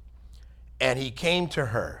 and he came to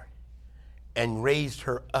her and raised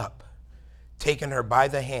her up, taking her by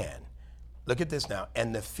the hand. Look at this now.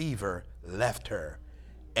 And the fever left her,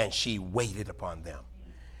 and she waited upon them.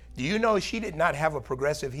 Do you know she did not have a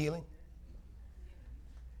progressive healing?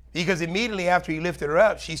 Because immediately after he lifted her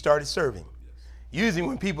up, she started serving. Usually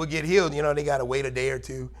when people get healed, they got to wait a day or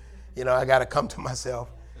two. I got to come to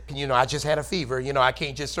myself. I just had a fever. I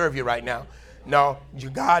can't just serve you right now. No,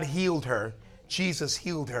 God healed her. Jesus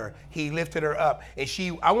healed her. He lifted her up. And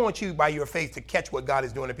I want you by your faith to catch what God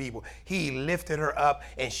is doing to people. He lifted her up,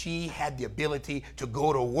 and she had the ability to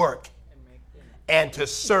go to work and to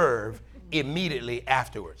serve immediately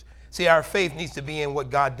afterwards. See, our faith needs to be in what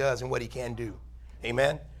God does and what he can do.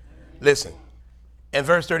 Amen? Listen, in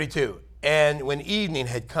verse 32, and when evening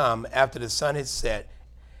had come after the sun had set,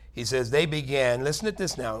 he says, listen to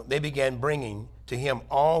this now, they began bringing to him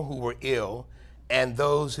all who were ill and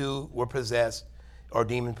those who were possessed or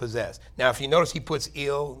demon possessed. Now, if you notice, he puts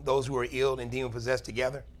those who were ill and demon possessed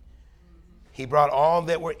together. He brought all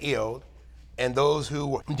that were ill and those who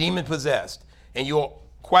were demon possessed. And you'll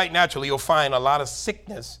find a lot of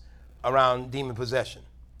sickness around demon possession.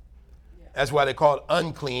 That's why they're called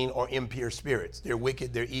unclean or impure spirits. They're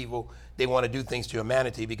wicked, they're evil. They want to do things to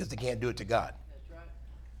humanity because they can't do it to God. That's right.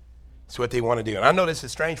 That's what they want to do. And I know this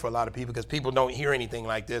is strange for a lot of people because people don't hear anything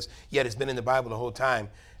like this, yet it's been in the Bible the whole time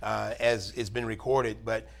as it's been recorded.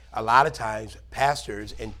 But a lot of times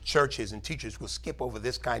pastors and churches and teachers will skip over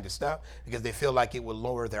this kind of stuff because they feel like it will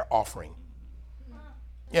lower their offering.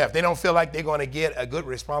 Yeah, if they don't feel like they're going to get a good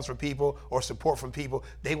response from people or support from people,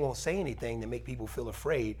 they won't say anything to make people feel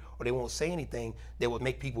afraid, or they won't say anything that would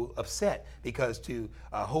make people upset, because to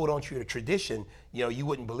hold on to your tradition, you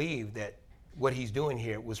wouldn't believe that what he's doing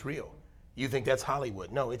here was real. You think that's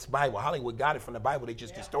Hollywood. No, it's Bible. Hollywood got it from the Bible. They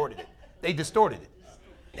just distorted it. They distorted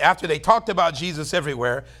it. After they talked about Jesus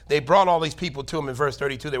everywhere, they brought all these people to him. In verse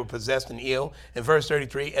 32, they were possessed and ill. In verse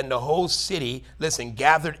 33, and the whole city,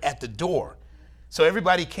 gathered at the door. So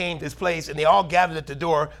everybody came to this place, and they all gathered at the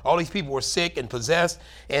door. All these people were sick and possessed,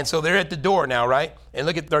 and so they're at the door now, right? And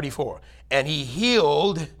look at 34. And he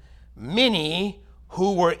healed many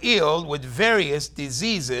who were ill with various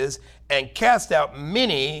diseases and cast out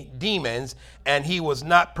many demons, and he was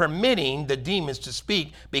not permitting the demons to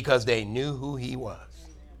speak because they knew who he was.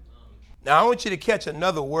 Now, I want you to catch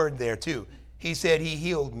another word there, too. He said he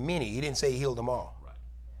healed many. He didn't say he healed them all.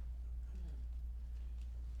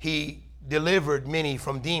 He delivered many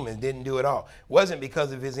from demons, didn't do it all. Wasn't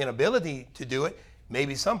because of his inability to do it.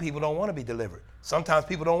 Maybe some people don't want to be delivered. Sometimes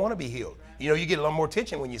people don't want to be healed. You get a lot more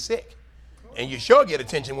attention when you're sick. And you sure get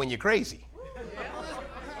attention when you're crazy.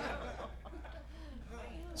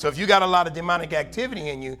 So if you got a lot of demonic activity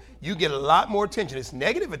in you, you get a lot more attention. It's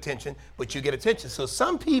negative attention, but you get attention. So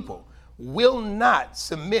some people will not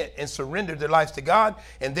submit and surrender their lives to God,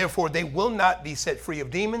 and therefore they will not be set free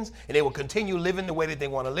of demons, and they will continue living the way that they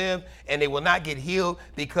want to live, and they will not get healed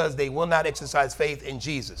because they will not exercise faith in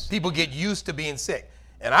Jesus. People get used to being sick,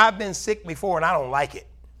 and I've been sick before, and I don't like it.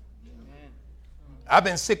 I've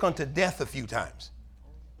been sick unto death a few times,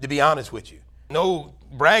 to be honest with you. No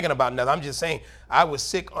bragging about nothing. I'm just saying I was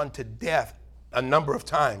sick unto death a number of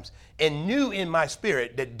times and knew in my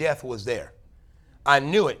spirit that death was there. I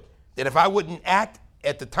knew it. That if I wouldn't act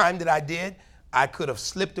at the time that I did, I could have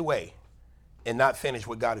slipped away and not finished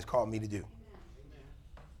what God has called me to do.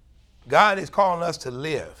 God is calling us to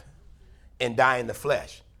live and die in the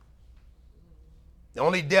flesh. The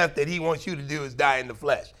only death that he wants you to do is die in the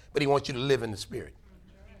flesh, but he wants you to live in the spirit.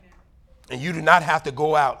 And you do not have to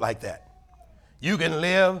go out like that. You can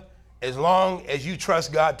live as long as you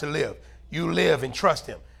trust God to live. You live and trust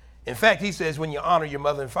him. In fact, he says when you honor your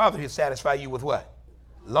mother and father, he'll satisfy you with what?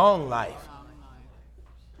 Long life.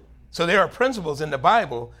 So there are principles in the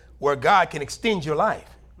Bible where God can extend your life.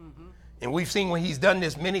 And we've seen when he's done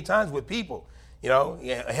this many times with people. You know,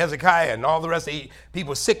 Hezekiah and all the rest of the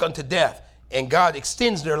people sick unto death. And God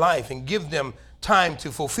extends their life and gives them time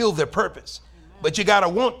to fulfill their purpose. But you got to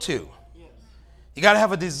want to. You got to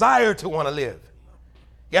have a desire to want to live.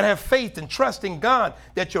 You got to have faith and trust in God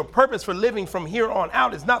that your purpose for living from here on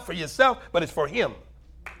out is not for yourself, but it's for him.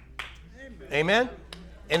 Amen.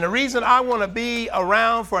 And the reason I want to be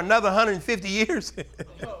around for another 150 years,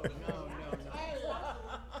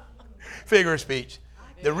 figure of speech.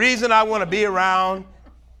 The reason I want to be around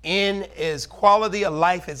in as quality of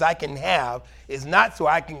life as I can have is not so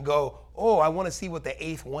I can go, oh, I want to see what the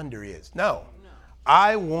eighth wonder is. No.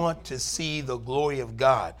 I want to see the glory of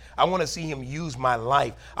God. I want to see him use my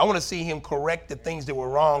life. I want to see him correct the things that were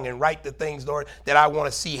wrong and right the things, Lord, that I want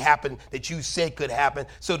to see happen, that you said could happen,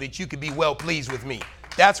 so that you could be well pleased with me.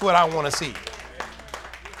 That's what I want to see.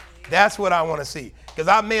 That's what I want to see. Because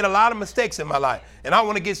I've made a lot of mistakes in my life. And I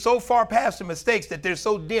want to get so far past the mistakes that they're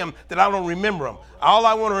so dim that I don't remember them. All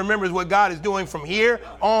I want to remember is what God is doing from here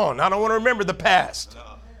on. I don't want to remember the past.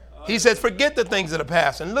 He says, forget the things of the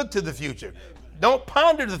past and look to the future. Don't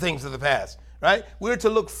ponder the things of the past, right? We're to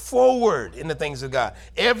look forward in the things of God.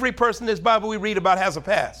 Every person in this Bible we read about has a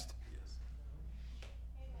past.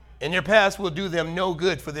 And their past will do them no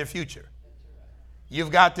good for their future. You've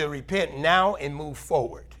got to repent now and move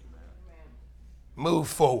forward. Move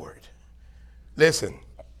forward. Listen,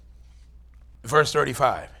 verse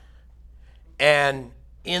 35. And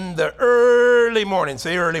in the early morning,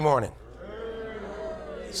 say early morning.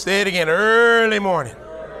 Say it again, early morning.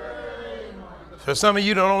 For some of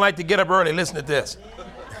you that don't like to get up early, listen to this.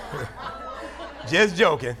 Just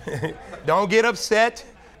joking. Don't get upset.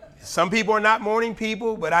 Some people are not morning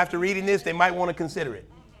people, but after reading this, they might want to consider it.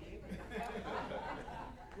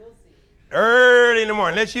 Early in the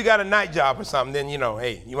morning, unless you got a night job or something, then,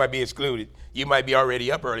 hey, you might be excluded. You might be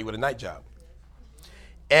already up early with a night job.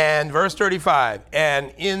 And verse 35,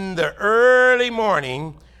 and in the early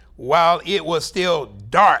morning, while it was still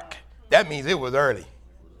dark, that means it was early,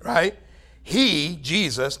 right? He,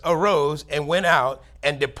 Jesus, arose and went out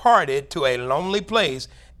and departed to a lonely place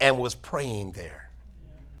and was praying there.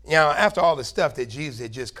 After all the stuff that Jesus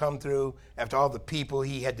had just come through, after all the people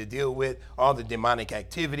he had to deal with, all the demonic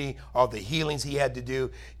activity, all the healings he had to do,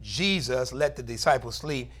 Jesus let the disciples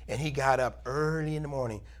sleep, and he got up early in the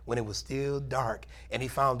morning when it was still dark, and he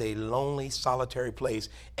found a lonely, solitary place,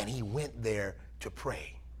 and he went there to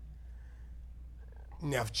pray.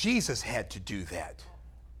 Now, if Jesus had to do that,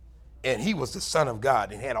 and he was the Son of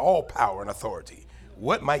God and had all power and authority,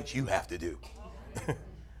 what might you have to do?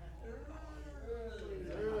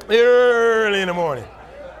 Early in the morning.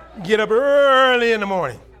 Get up early in the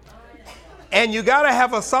morning. And you got to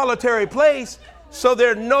have a solitary place so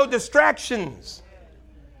there are no distractions.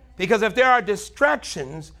 Because if there are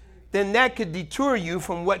distractions, then that could deter you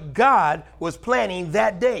from what God was planning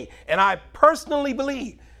that day. And I personally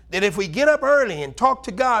believe that if we get up early and talk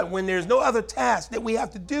to God when there's no other task that we have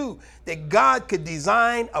to do, that God could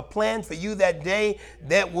design a plan for you that day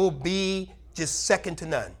that will be just second to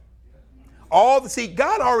none.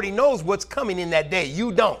 God already knows what's coming in that day.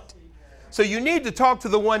 You don't. So you need to talk to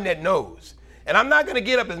the one that knows. And I'm not going to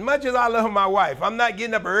get up, as much as I love my wife, I'm not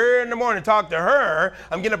getting up early in the morning to talk to her.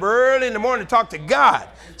 I'm getting up early in the morning to talk to God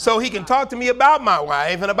so he can talk to me about my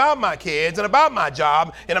wife and about my kids and about my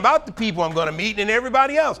job and about the people I'm going to meet and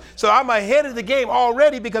everybody else. So I'm ahead of the game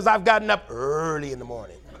already because I've gotten up early in the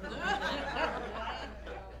morning.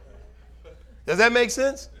 Does that make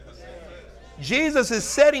sense? Jesus is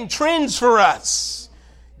setting trends for us.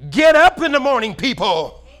 Get up in the morning,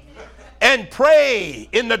 people, and pray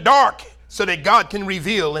in the dark so that God can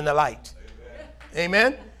reveal in the light.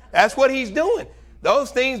 Amen. That's what he's doing.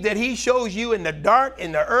 Those things that he shows you in the dark,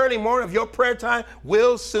 in the early morning of your prayer time,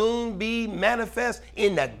 will soon be manifest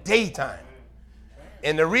in the daytime.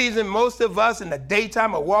 And the reason most of us in the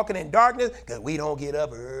daytime are walking in darkness, because we don't get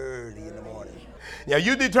up early in the morning. Now,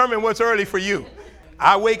 you determine what's early for you.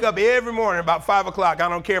 I wake up every morning about 5 o'clock. I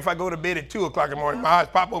don't care if I go to bed at 2 o'clock in the morning. My eyes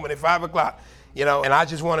pop open at 5 o'clock. And I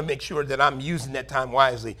just want to make sure that I'm using that time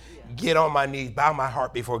wisely. Get on my knees, bow my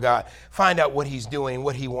heart before God, find out what he's doing,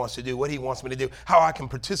 what he wants to do, what he wants me to do, how I can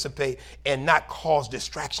participate and not cause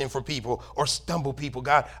distraction for people or stumble people.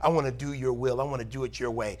 God, I want to do your will. I want to do it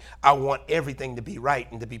your way. I want everything to be right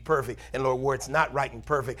and to be perfect. And Lord, where it's not right and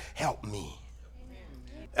perfect, help me.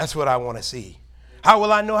 That's what I want to see. How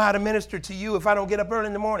will I know how to minister to you if I don't get up early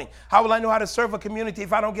in the morning? How will I know how to serve a community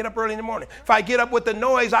if I don't get up early in the morning? If I get up with the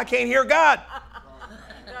noise, I can't hear God.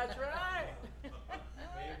 That's right.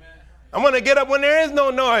 I'm going to get up when there is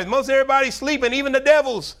no noise. Most everybody's sleeping, even the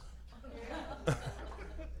devils.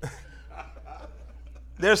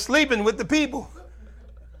 They're sleeping with the people.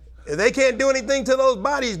 If they can't do anything till those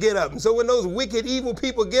bodies get up. And so when those wicked, evil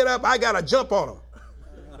people get up, I got to jump on them.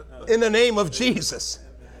 In the name of Jesus.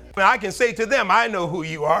 I can say to them, I know who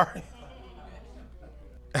you are.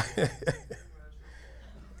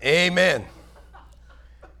 Amen.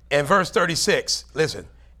 And verse 36, listen.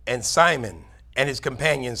 And Simon and his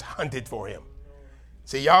companions hunted for him.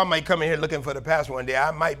 See, y'all might come in here looking for the pastor one day.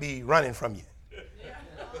 I might be running from you.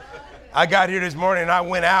 I got here this morning and I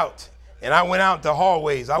went out. And I went out the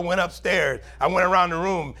hallways. I went upstairs. I went around the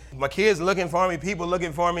room. My kids looking for me, people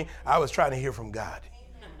looking for me. I was trying to hear from God.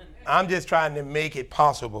 I'm just trying to make it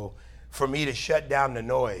possible for me to shut down the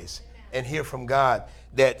noise and hear from God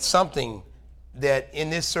that something that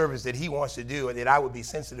in this service that he wants to do and that I would be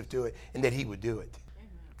sensitive to it and that he would do it.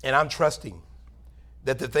 And I'm trusting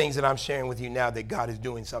that the things that I'm sharing with you now, that God is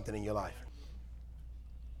doing something in your life.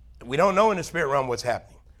 We don't know in the spirit realm what's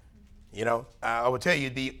happening. I will tell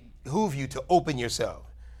you, it'd behoove you to open yourself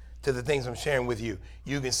to the things I'm sharing with you.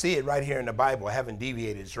 You can see it right here in the Bible. I haven't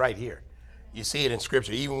deviated. It's right here. You see it in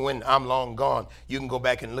Scripture. Even when I'm long gone, you can go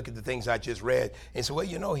back and look at the things I just read and say,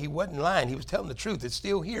 well, he wasn't lying. He was telling the truth. It's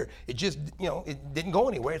still here. It just, it didn't go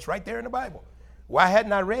anywhere. It's right there in the Bible. Why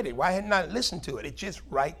hadn't I read it? Why hadn't I listened to it? It's just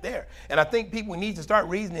right there. And I think people need to start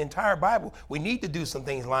reading the entire Bible. We need to do some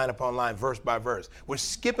things line upon line, verse by verse. We're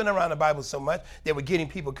skipping around the Bible so much that we're getting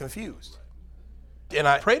people confused. And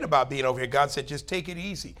I prayed about being over here. God said, just take it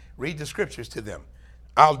easy. Read the scriptures to them.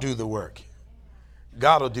 I'll do the work.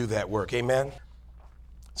 God will do that work. Amen.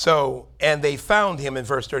 So, and they found him in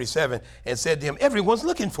verse 37 and said to him, everyone's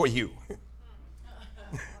looking for you.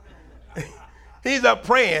 He's up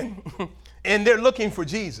praying and they're looking for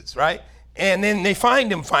Jesus, right? And then they find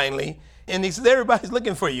him finally and he said, everybody's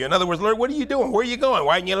looking for you. In other words, Lord, what are you doing? Where are you going?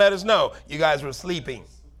 Why didn't you let us know? You guys were sleeping.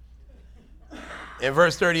 In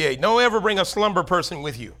verse 38, don't ever bring a slumber person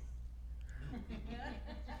with you.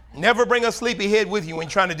 Never bring a sleepyhead with you when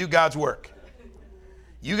trying to do God's work.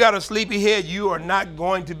 You got a sleepyhead, you are not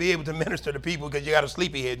going to be able to minister to people because you got a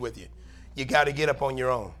sleepyhead with you. You got to get up on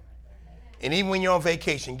your own. And even when you're on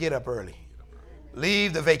vacation, get up early.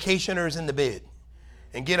 Leave the vacationers in the bed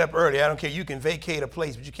and get up early. I don't care. You can vacate a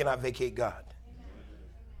place, but you cannot vacate God.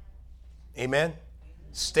 Amen?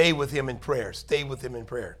 Stay with him in prayer. Stay with him in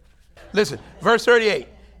prayer. Listen, verse 38.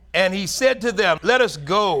 And he said to them, let us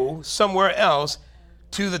go somewhere else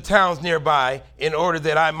to the towns nearby in order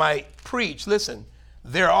that I might preach. Listen,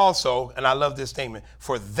 there also, and I love this statement,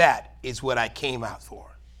 for that is what I came out for.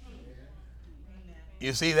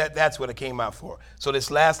 You see that? That's what I came out for. So this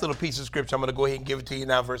last little piece of scripture, I'm going to go ahead and give it to you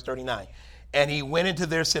now, verse 39. And he went into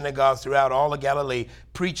their synagogues throughout all of Galilee,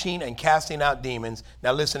 preaching and casting out demons.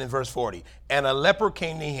 Now listen in verse 40. And a leper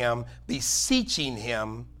came to him, beseeching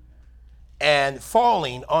him and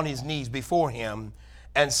falling on his knees before him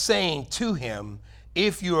and saying to him,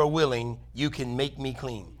 if you are willing, you can make me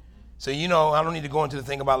clean. So, I don't need to go into the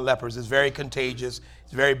thing about lepers. It's very contagious.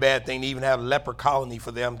 It's a very bad thing to even have a leper colony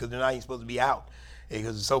for them because they're not even supposed to be out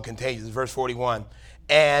because it's so contagious. Verse 41,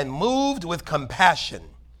 and moved with compassion,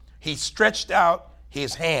 he stretched out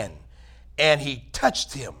his hand and he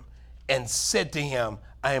touched him and said to him,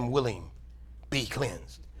 I am willing, be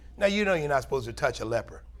cleansed. Now, you're not supposed to touch a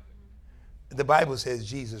leper. The Bible says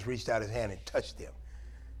Jesus reached out his hand and touched him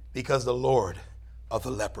because the Lord of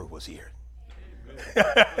the leper was here.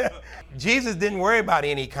 Jesus didn't worry about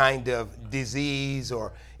any kind of disease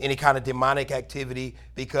or any kind of demonic activity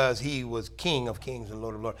because he was King of kings and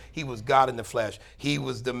Lord of lords. He was God in the flesh. He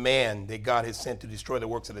was the man that God has sent to destroy the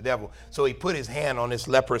works of the devil. So he put his hand on this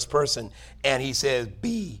leprous person and he says,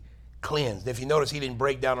 be cleansed. If you notice, he didn't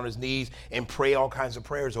break down on his knees and pray all kinds of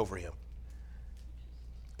prayers over him.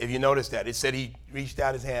 If you notice that, it said he reached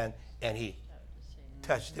out his hand and he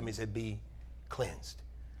touched him. He said, be cleansed.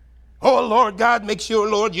 Oh, Lord God, make sure,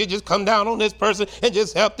 Lord, you just come down on this person and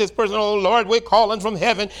just help this person. Oh, Lord, we're calling from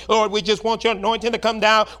heaven. Lord, we just want your anointing to come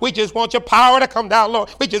down. We just want your power to come down, Lord.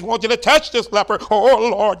 We just want you to touch this leper. Oh,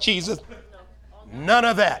 Lord Jesus. None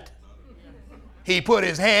of that. He put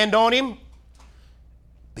his hand on him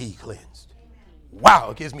be cleansed.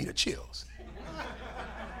 Wow, it gives me the chills.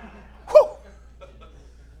 Whew.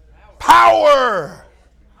 Power.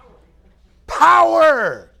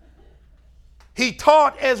 Power. He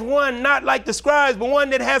taught as one not like the scribes, but one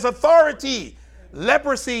that has authority.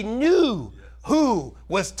 Leprosy knew who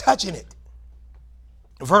was touching it.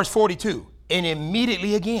 Verse 42, and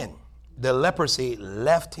immediately again, the leprosy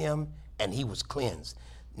left him and he was cleansed.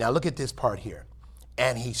 Now look at this part here.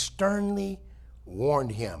 And he sternly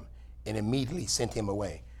warned him and immediately sent him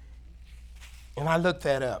away. And I looked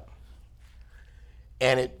that up.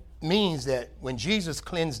 And it means that when Jesus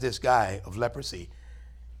cleansed this guy of leprosy,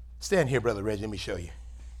 stand here, Brother Reggie, let me show you.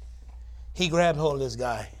 He grabbed hold of this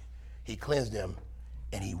guy, he cleansed him,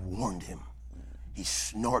 and he warned him. He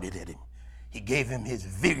snorted at him. He gave him his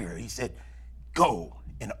vigor. He said, go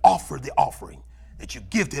and offer the offering that you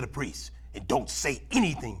give to the priest, and don't say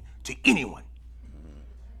anything to anyone.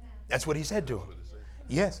 That's what he said to him.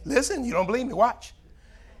 Yes, listen, you don't believe me, watch.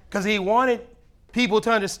 Because he wanted people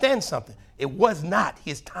to understand something. It was not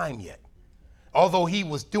his time yet. Although he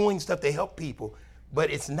was doing stuff to help people,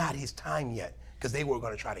 but it's not his time yet, because they were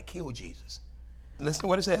going to try to kill Jesus. Listen to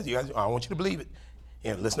what it says. You guys, I want you to believe it.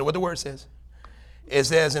 Listen to what the word says. It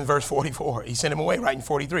says in verse 44, he sent him away, right in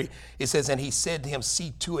 43. It says, and he said to him,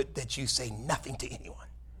 see to it that you say nothing to anyone,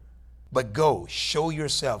 but go, show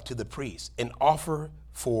yourself to the priest and offer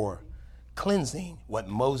for cleansing what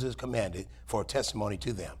Moses commanded for a testimony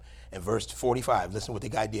to them. And verse 45, listen what the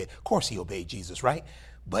guy did. Of course he obeyed Jesus, right?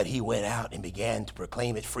 But he went out and began to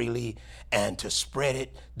proclaim it freely and to spread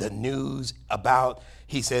it, the news about,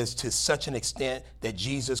 he says, to such an extent that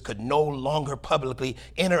Jesus could no longer publicly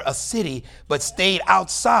enter a city, but stayed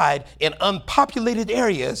outside in unpopulated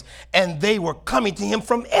areas, and they were coming to him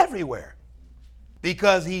from everywhere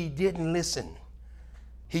because he didn't listen.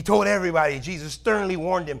 He told everybody, Jesus sternly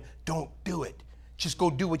warned him, don't do it. Just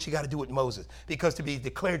go do what you got to do with Moses. Because to be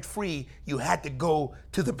declared free, you had to go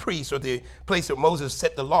to the priest or the place where Moses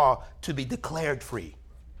set the law to be declared free.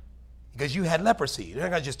 Because you had leprosy. They're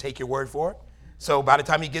not going to just take your word for it. So by the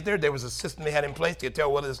time you get there, there was a system they had in place to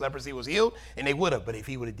tell whether this leprosy was healed, and they would have. But if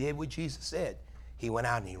he would have did what Jesus said, he went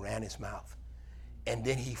out and he ran his mouth. And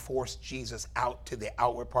then he forced Jesus out to the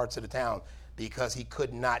outward parts of the town because he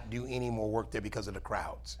could not do any more work there because of the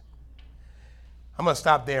crowds. I'm going to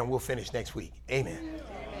stop there and we'll finish next week. Amen. Amen.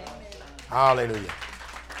 Hallelujah.